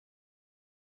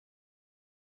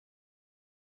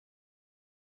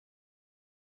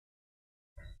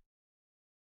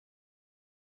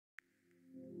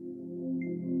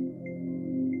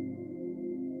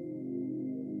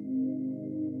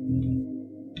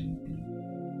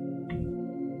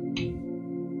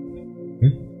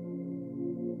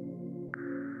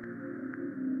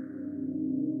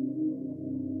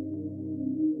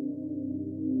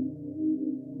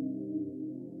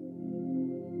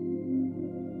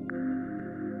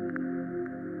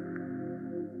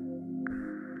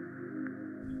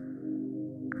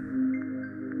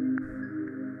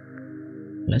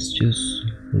let's choose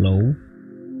low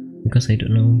because I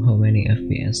don't know how many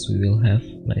FPS we will have.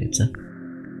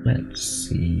 Let's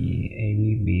see,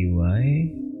 ABY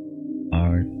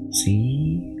RT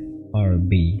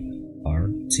RB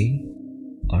RT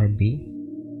RB.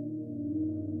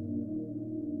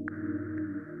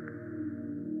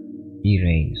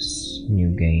 Erase, new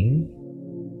game,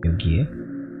 new gear.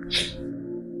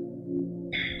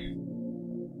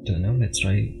 Don't know, let's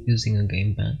try using a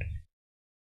gamepad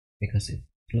because it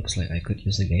looks like I could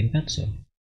use a gamepad, so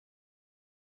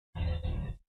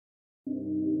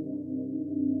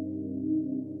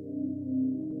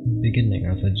beginning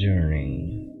of a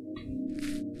journey.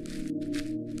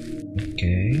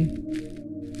 Okay.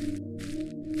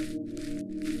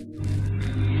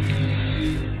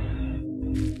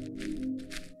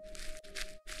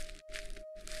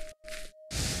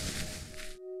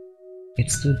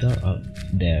 It's too dark out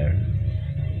there.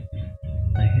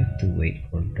 I have to wait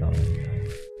for dawn.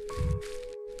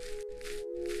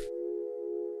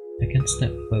 I can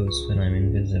step pose when I'm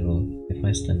invisible. If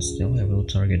I stand still, I will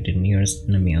target the nearest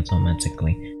enemy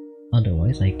automatically.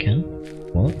 Otherwise, I can.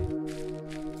 What?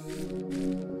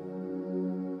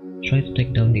 Try to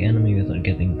take down the enemy without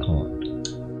getting caught.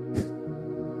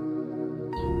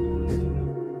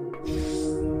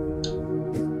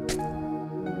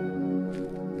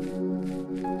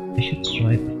 I should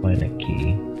try to find a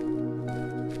key.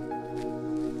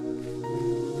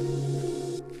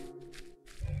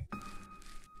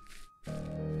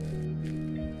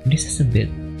 This is a bit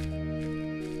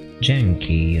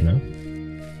janky, you know?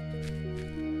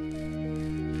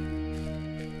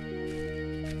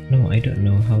 No, I don't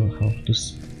know how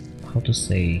to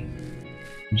say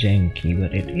janky,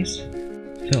 but it is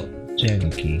felt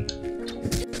janky.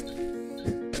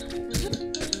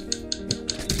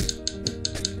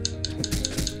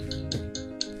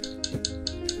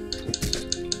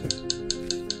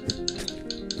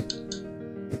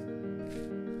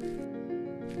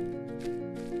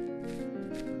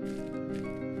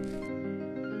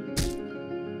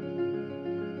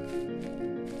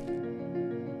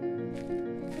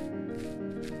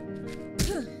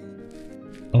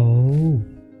 Oh,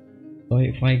 so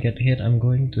if I get hit, I'm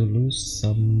going to lose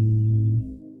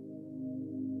some.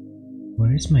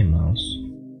 Where is my mouse?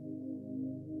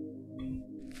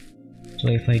 So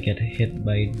if I get hit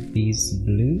by these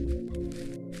blue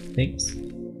things,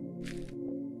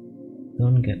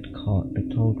 don't get caught. The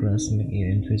tall grass make you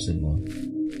invisible.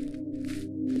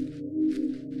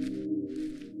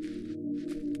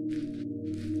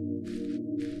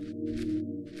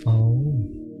 Oh.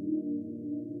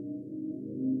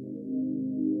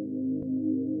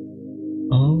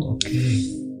 Oh, okay.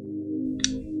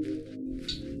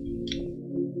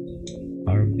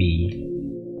 RB,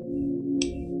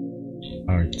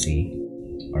 RT,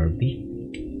 RB.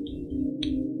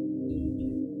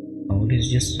 Oh, this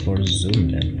is just for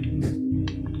zoom then.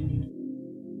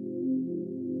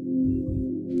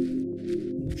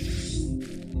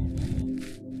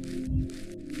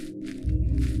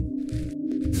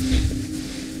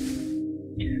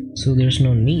 So there's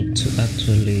no need to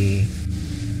actually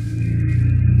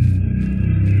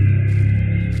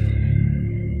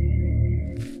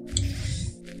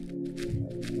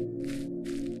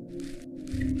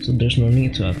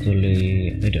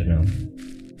I don't know,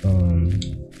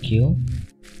 kill.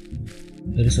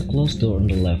 There is a closed door on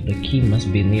the left. The key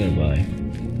must be nearby.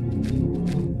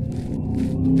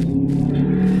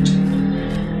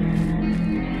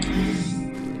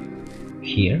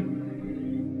 Here?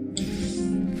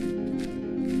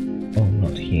 Oh,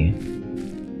 not here.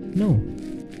 No,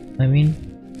 I mean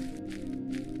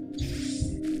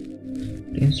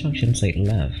the instructions say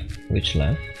left. Which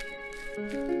left?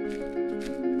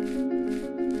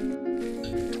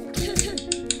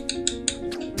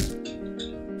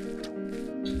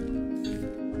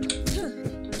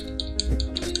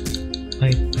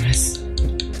 I pressed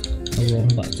a wrong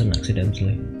button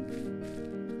accidentally.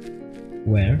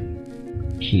 Where?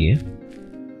 Here?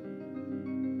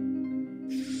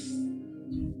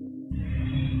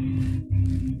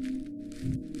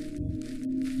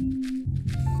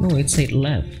 No, it said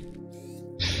left.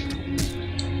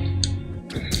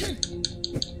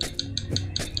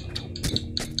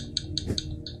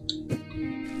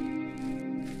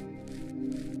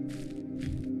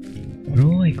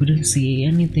 Bro, I couldn't see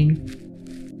anything.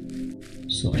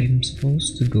 So I'm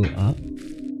supposed to go up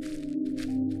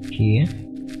here.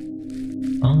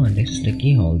 Oh, this is the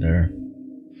key holder.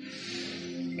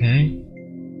 Okay.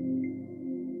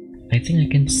 I think I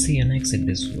can see an exit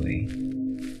this way.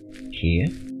 Here.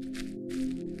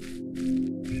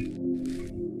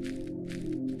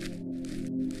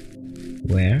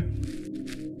 Where?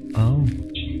 Oh,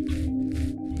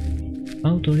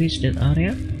 how to reach that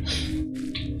area?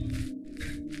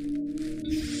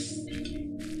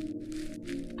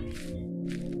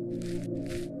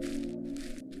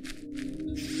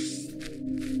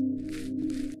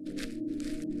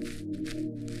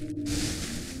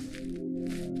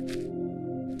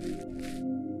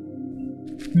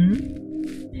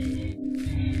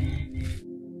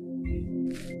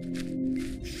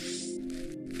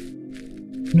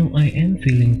 No, I am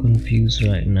feeling confused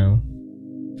right now.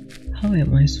 How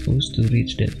am I supposed to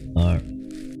reach that part?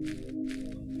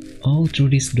 Oh, through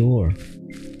this door.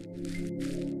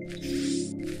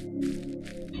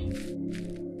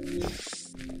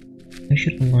 I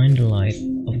should align the light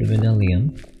of the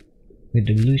medallion with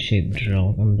the blue shape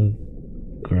drawn on the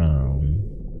ground.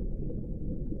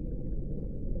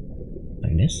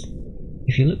 Like this.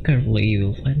 If you look carefully, you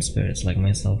will find spirits like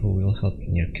myself who will help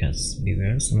in your quest.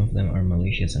 Beware, some of them are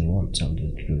malicious and won't tell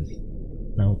the truth.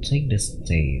 Now take the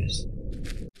stairs.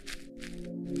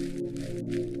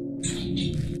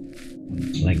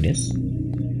 Like this.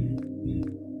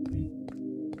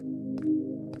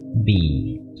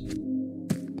 B.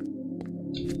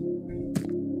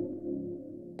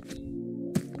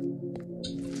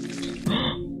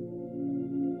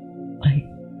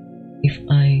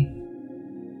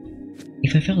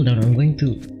 If I fell down, I'm going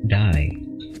to die,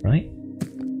 right?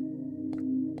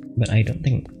 But I don't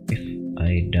think if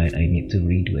I died, I need to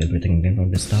redo everything again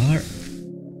from the start.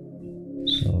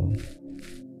 So,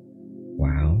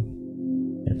 wow,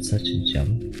 that's such a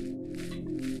jump.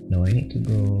 No, I need to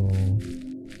go.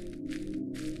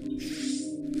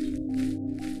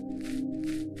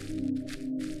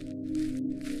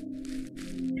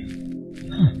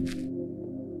 Huh?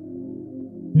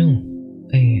 No,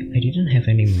 I didn't have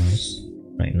any mouse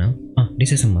right now. Ah,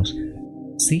 this is a mouse.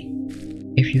 See,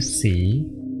 if you see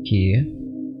here,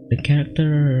 the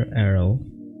character arrow.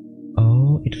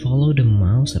 Oh, it followed the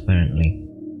mouse apparently.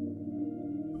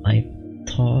 I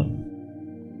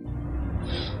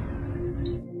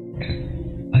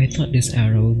thought this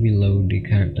arrow below the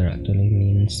character actually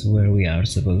means where we are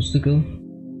supposed to go,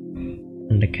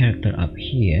 and the character up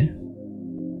here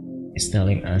is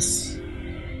telling us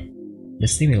the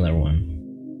similar one.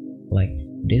 Like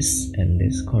this and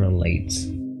this correlates.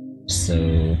 So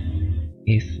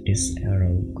if this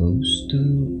arrow goes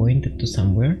to pointed to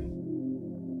somewhere,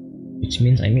 which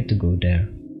means I need to go there,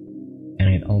 and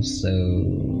it also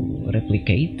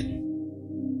replicate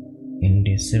in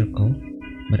this circle,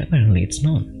 but apparently it's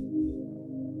not.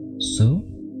 So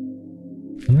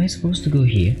am I supposed to go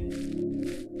here?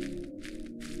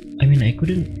 I mean, I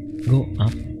couldn't go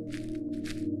up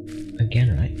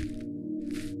again, right?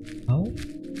 How?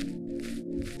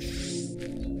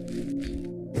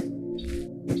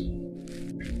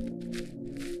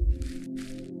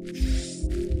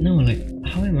 No, like,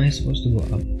 how am I supposed to go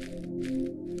up?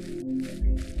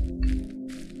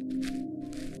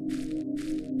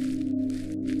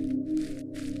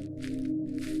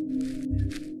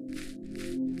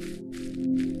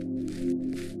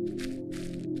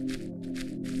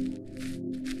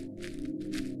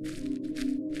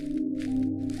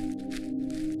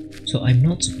 So I'm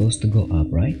not supposed to go up,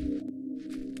 right?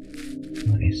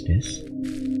 What is this?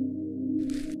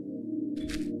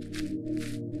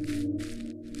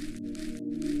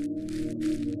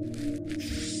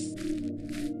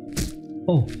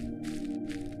 Oh.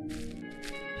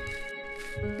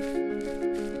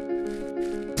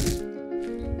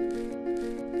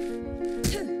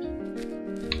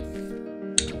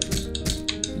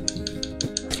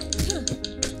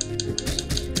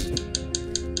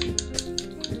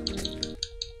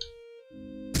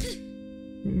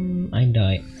 I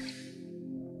died.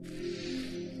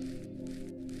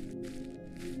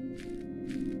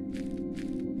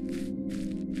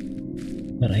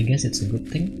 But I guess it's a good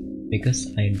thing,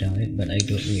 because I died, but I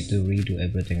don't need to redo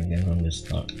everything again from the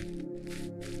start.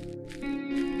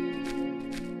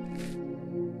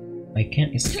 I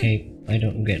can't escape, I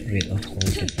don't get rid of all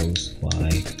the foes. Why?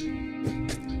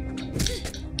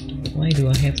 Why do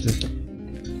I have to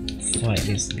fight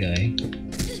this guy?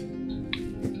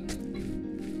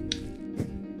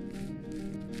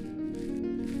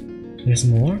 There's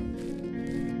more?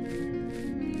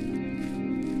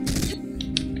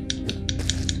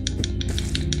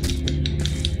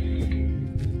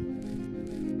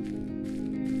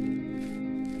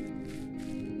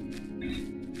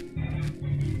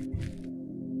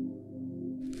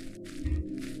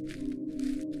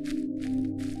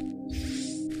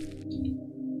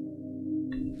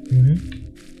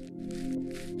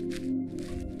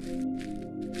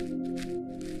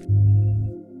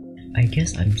 I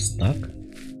guess I'm stuck.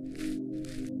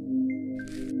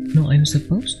 No, I'm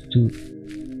supposed to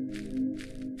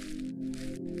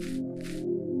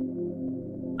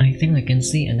can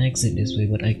see an exit this way,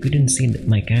 but I couldn't see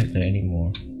my character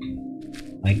anymore.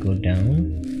 I go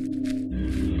down.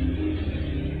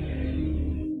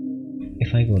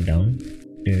 If I go down,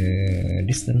 the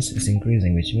distance is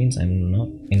increasing, which means I'm not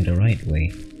in the right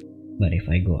way. But if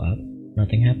I go up,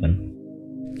 nothing happened.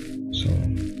 So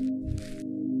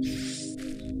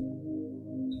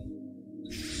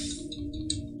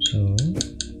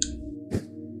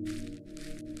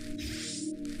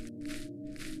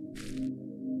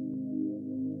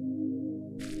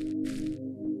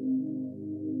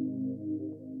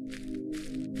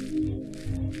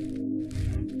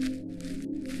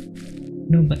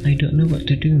no, but I don't know what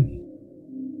to do.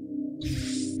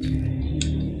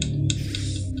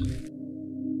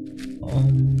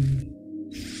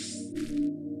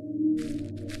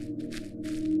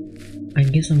 I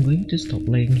guess I'm going to stop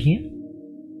playing here.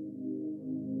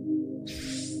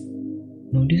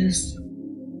 No, this is...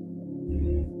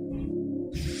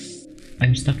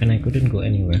 I'm stuck and I couldn't go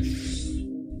anywhere.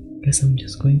 Guess I'm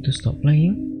just going to stop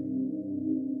playing.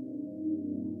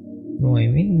 No, I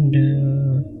mean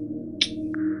the...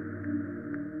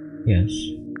 Yes.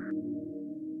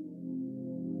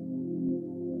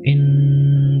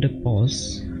 In the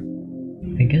pause,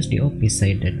 I guess the OP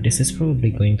said that this is probably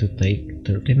going to take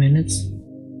 30 minutes,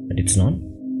 but it's not,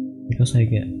 because I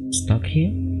get stuck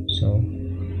here, so...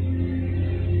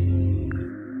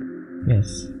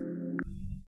 Yes.